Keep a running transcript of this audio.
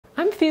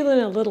I'm feeling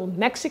a little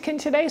Mexican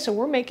today, so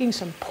we're making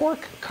some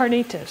pork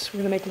carnitas. We're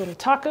gonna make little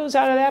tacos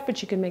out of that,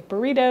 but you can make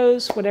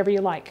burritos, whatever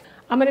you like.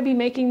 I'm gonna be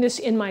making this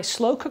in my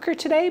slow cooker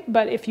today,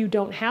 but if you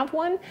don't have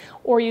one,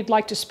 or you'd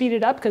like to speed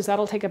it up, because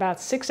that'll take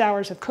about 6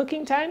 hours of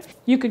cooking time,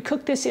 you could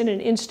cook this in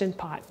an Instant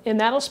Pot, and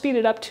that'll speed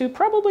it up to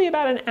probably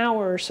about an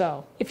hour or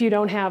so. If you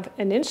don't have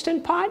an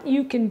Instant Pot,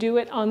 you can do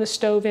it on the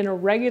stove in a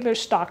regular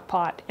stock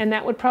pot, and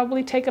that would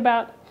probably take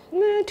about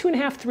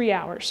 2.5 to 3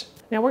 hours.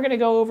 Now we're going to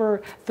go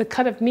over the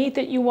cut of meat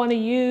that you want to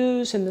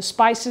use and the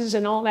spices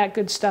and all that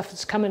good stuff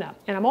that's coming up.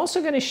 And I'm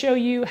also going to show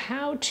you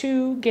how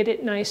to get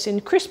it nice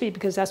and crispy,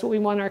 because that's what we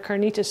want our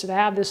carnitas to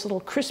have, this little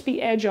crispy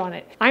edge on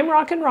it. I'm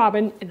Rockin'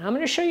 Robin, and I'm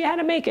going to show you how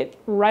to make it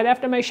right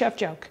after my chef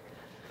joke.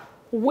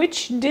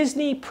 Which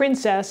Disney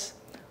princess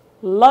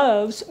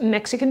loves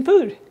Mexican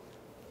food?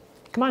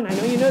 Come on, I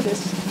know you know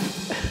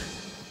this.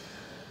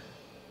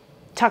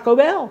 Taco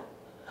Bell.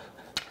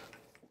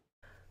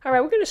 All right,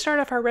 we're going to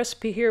start off our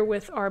recipe here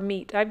with our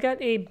meat. I've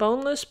got a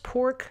boneless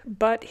pork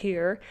butt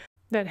here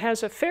that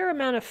has a fair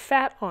amount of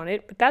fat on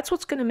it, but that's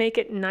what's going to make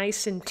it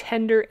nice and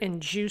tender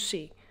and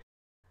juicy.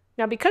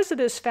 Now, because of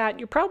this fat,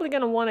 you're probably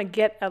going to want to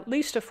get at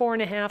least a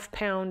 4.5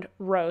 pound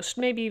roast,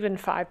 maybe even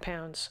 5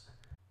 pounds.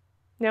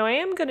 Now, I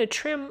am going to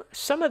trim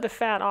some of the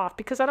fat off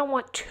because I don't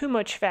want too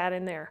much fat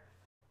in there.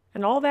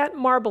 And all that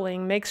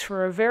marbling makes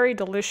for a very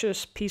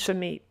delicious piece of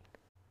meat.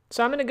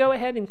 So I'm going to go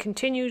ahead and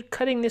continue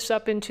cutting this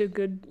up into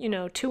good,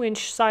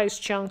 2-inch size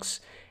chunks,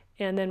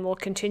 and then we'll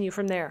continue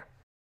from there.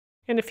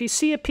 And if you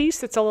see a piece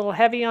that's a little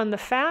heavy on the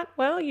fat,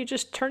 well, you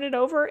just turn it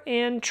over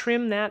and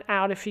trim that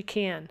out if you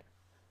can.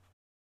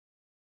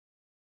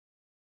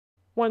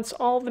 Once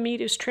all the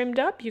meat is trimmed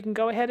up, you can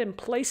go ahead and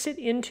place it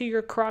into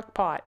your crock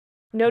pot.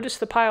 Notice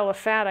the pile of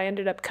fat I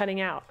ended up cutting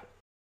out.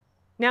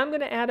 Now I'm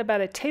going to add about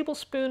a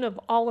tablespoon of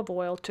olive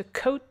oil to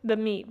coat the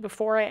meat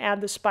before I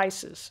add the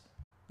spices.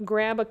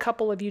 Grab a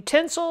couple of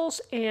utensils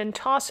and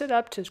toss it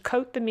up to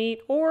coat the meat,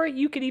 or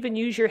you could even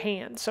use your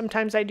hands.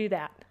 Sometimes I do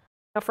that.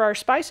 Now for our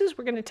spices,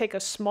 we're going to take a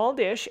small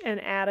dish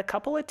and add a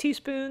couple of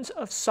teaspoons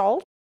of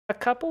salt, a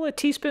couple of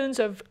teaspoons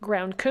of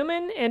ground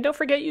cumin, and don't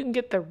forget you can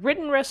get the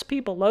written recipe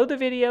below the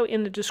video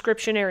in the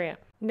description area.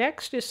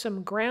 Next is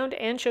some ground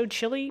Ancho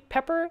chili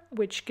pepper,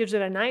 which gives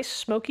it a nice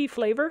smoky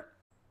flavor.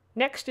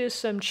 Next is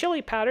some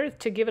chili powder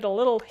to give it a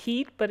little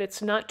heat, but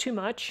it's not too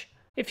much.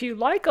 If you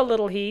like a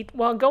little heat,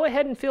 well, go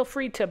ahead and feel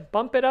free to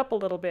bump it up a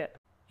little bit.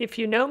 If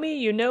you know me,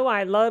 you know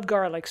I love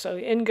garlic, so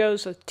in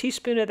goes a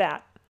teaspoon of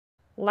that.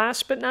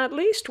 Last but not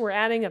least, we're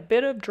adding a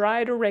bit of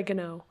dried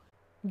oregano.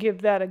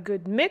 Give that a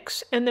good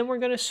mix, and then we're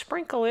going to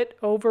sprinkle it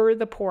over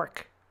the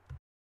pork.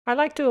 I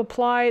like to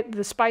apply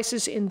the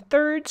spices in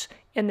thirds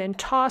and then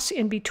toss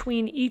in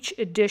between each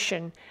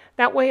addition.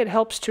 That way it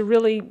helps to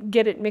really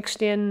get it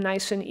mixed in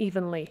nice and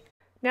evenly.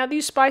 Now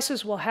these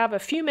spices will have a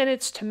few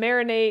minutes to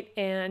marinate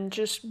and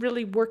just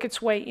really work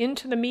its way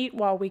into the meat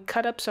while we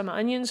cut up some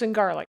onions and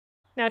garlic.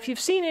 Now if you've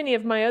seen any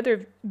of my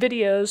other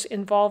videos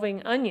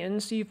involving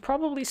onions, you've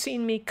probably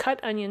seen me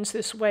cut onions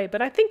this way,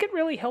 but I think it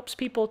really helps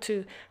people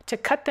to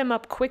cut them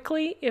up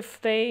quickly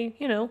if they,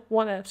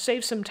 want to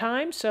save some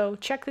time, so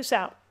check this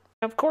out.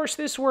 Of course,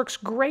 this works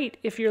great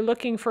if you're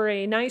looking for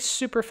a nice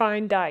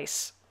superfine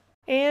dice,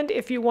 and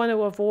if you want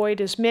to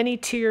avoid as many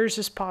tears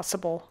as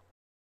possible.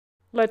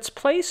 Let's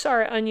place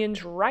our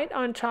onions right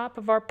on top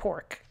of our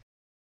pork.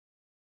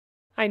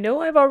 I know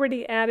I've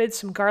already added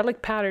some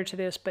garlic powder to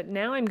this, but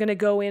now I'm going to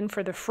go in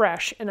for the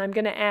fresh, and I'm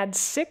going to add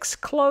 6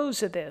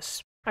 cloves of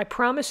this. I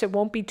promise it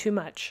won't be too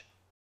much.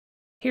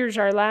 Here's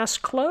our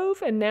last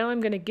clove, and now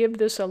I'm going to give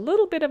this a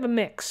little bit of a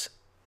mix.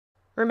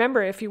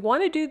 Remember, if you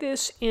want to do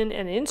this in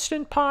an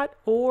Instant Pot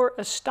or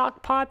a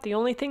stock pot, the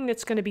only thing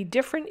that's going to be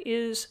different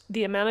is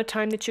the amount of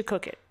time that you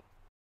cook it.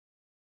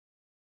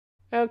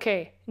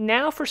 Okay,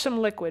 now for some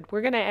liquid.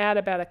 We're going to add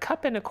about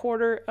 1.25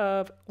 cups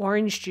of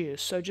orange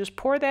juice. So just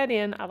pour that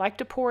in. I like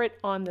to pour it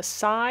on the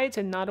sides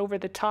and not over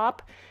the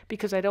top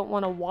because I don't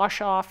want to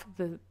wash off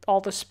all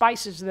the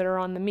spices that are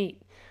on the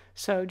meat.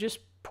 So just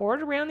pour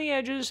it around the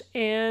edges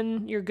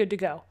and you're good to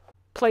go.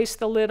 Place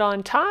the lid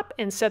on top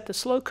and set the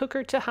slow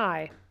cooker to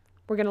high.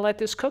 We're going to let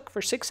this cook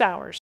for 6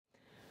 hours.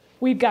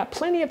 We've got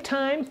plenty of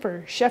time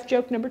for chef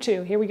joke number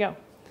 2. Here we go.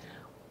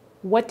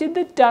 What did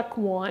the duck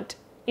want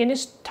in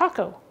his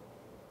taco?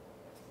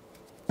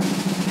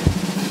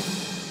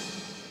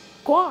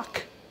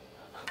 Guac.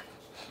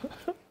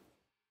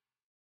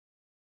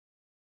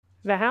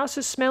 The house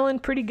is smelling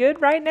pretty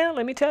good right now,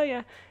 let me tell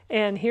you.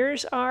 And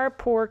here's our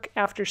pork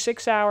after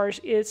 6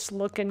 hours. It's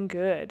looking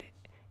good.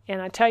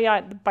 And I tell you,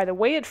 by the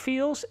way it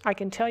feels, I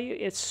can tell you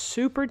it's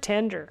super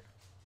tender.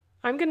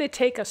 I'm going to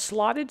take a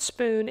slotted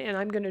spoon and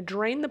I'm going to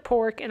drain the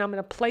pork and I'm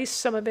going to place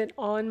some of it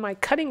on my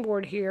cutting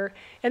board here,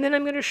 and then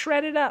I'm going to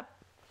shred it up.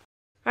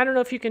 I don't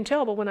know if you can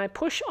tell, but when I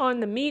push on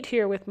the meat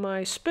here with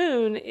my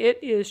spoon, it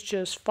is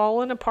just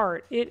falling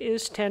apart. It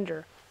is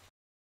tender.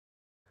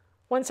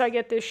 Once I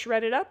get this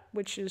shredded up,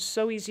 which is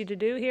so easy to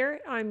do here,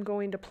 I'm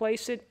going to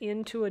place it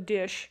into a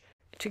dish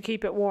to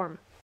keep it warm.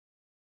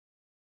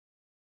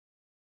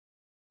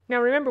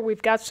 Now remember,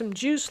 we've got some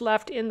juice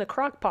left in the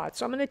crock pot,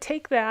 so I'm going to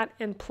take that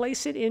and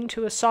place it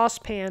into a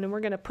saucepan, and we're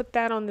going to put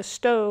that on the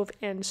stove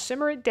and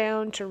simmer it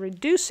down to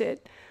reduce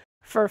it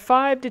for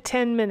 5 to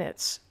 10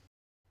 minutes.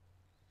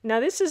 Now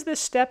this is the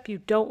step you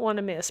don't want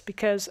to miss,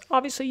 because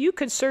obviously you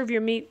could serve your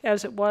meat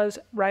as it was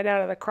right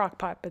out of the crock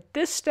pot, but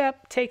this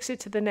step takes it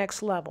to the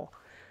next level.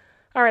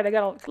 All right, I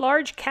got a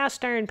large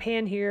cast iron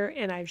pan here,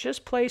 and I've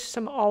just placed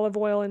some olive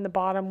oil in the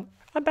bottom,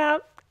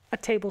 about a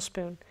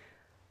tablespoon.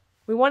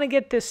 We want to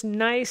get this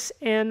nice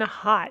and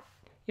hot.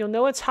 You'll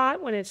know it's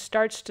hot when it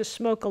starts to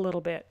smoke a little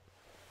bit.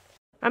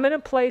 I'm going to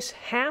place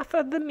half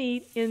of the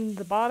meat in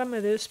the bottom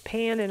of this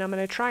pan, and I'm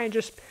going to try and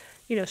just,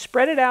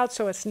 spread it out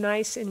so it's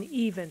nice and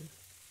even.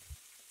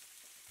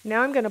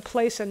 Now I'm going to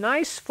place a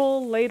nice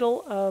full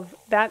ladle of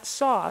that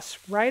sauce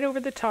right over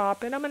the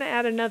top, and I'm going to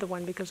add another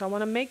one because I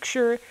want to make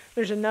sure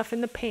there's enough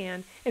in the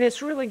pan, and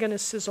it's really going to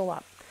sizzle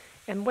up.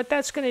 And what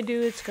that's going to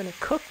do, it's going to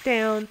cook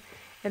down,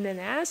 and then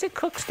as it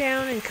cooks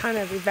down and kind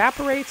of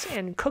evaporates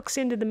and cooks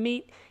into the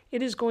meat,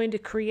 it is going to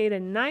create a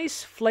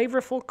nice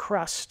flavorful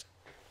crust.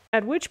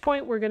 At which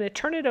point we're going to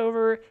turn it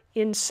over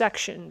in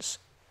sections.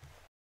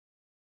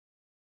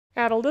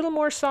 Add a little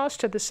more sauce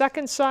to the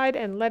second side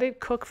and let it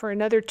cook for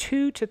another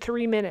 2 to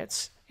 3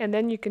 minutes, and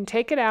then you can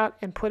take it out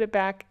and put it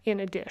back in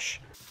a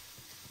dish.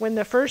 When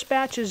the first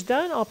batch is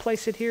done, I'll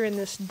place it here in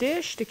this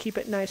dish to keep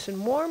it nice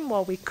and warm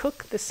while we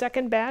cook the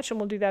second batch, and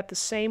we'll do that the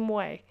same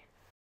way.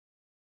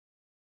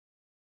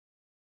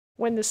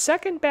 When the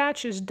second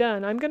batch is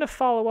done, I'm going to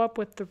follow up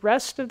with the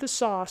rest of the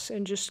sauce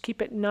and just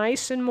keep it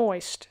nice and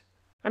moist.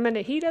 I'm going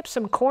to heat up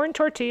some corn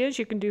tortillas,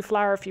 you can do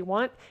flour if you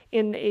want,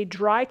 in a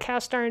dry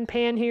cast iron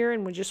pan here,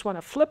 and we just want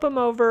to flip them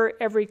over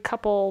every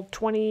couple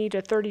 20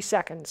 to 30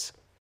 seconds.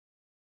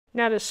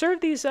 Now to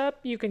serve these up,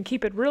 you can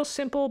keep it real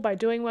simple by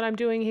doing what I'm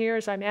doing here,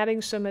 is I'm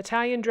adding some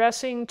Italian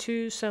dressing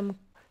to some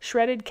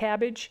shredded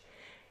cabbage.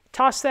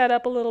 Toss that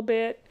up a little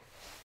bit,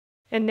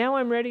 and now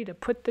I'm ready to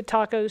put the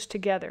tacos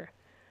together.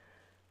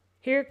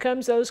 Here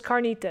comes those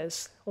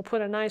carnitas. We'll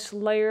put a nice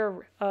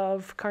layer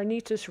of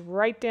carnitas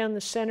right down the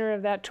center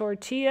of that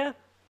tortilla.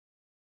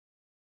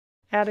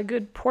 Add a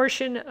good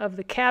portion of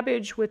the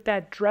cabbage with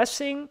that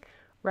dressing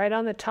right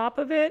on the top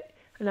of it.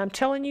 And I'm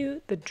telling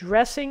you, the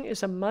dressing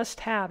is a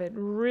must-have. It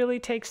really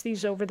takes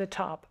these over the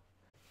top.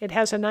 It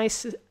has a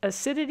nice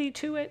acidity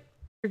to it.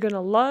 You're going to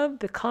love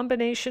the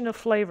combination of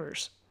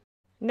flavors.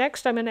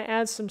 Next, I'm going to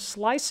add some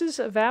slices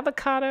of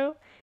avocado.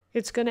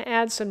 It's going to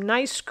add some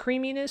nice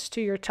creaminess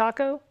to your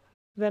taco.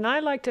 Then I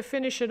like to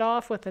finish it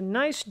off with a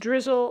nice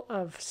drizzle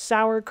of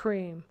sour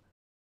cream.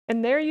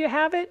 And there you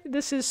have it.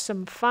 This is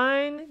some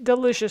fine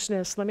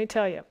deliciousness, let me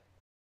tell you.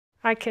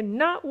 I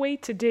cannot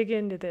wait to dig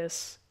into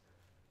this.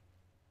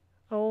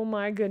 Oh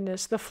my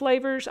goodness, the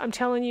flavors, I'm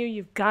telling you,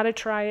 you've got to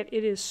try it.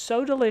 It is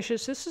so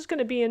delicious. This is going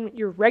to be in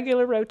your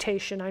regular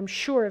rotation, I'm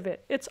sure of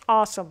it. It's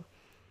awesome.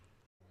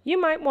 You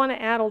might want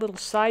to add a little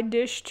side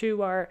dish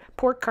to our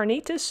pork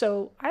carnitas,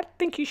 so I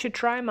think you should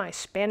try my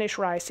Spanish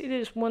rice. It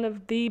is one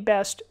of the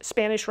best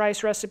Spanish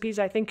rice recipes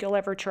I think you'll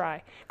ever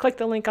try. Click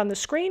the link on the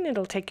screen,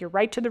 it'll take you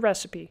right to the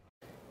recipe.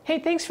 Hey,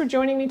 thanks for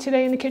joining me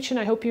today in the kitchen.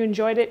 I hope you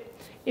enjoyed it.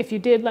 If you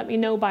did, let me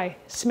know by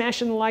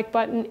smashing the like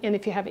button, and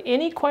if you have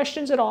any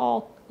questions at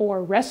all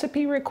or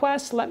recipe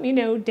requests, let me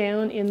know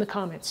down in the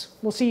comments.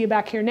 We'll see you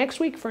back here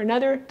next week for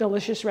another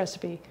delicious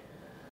recipe.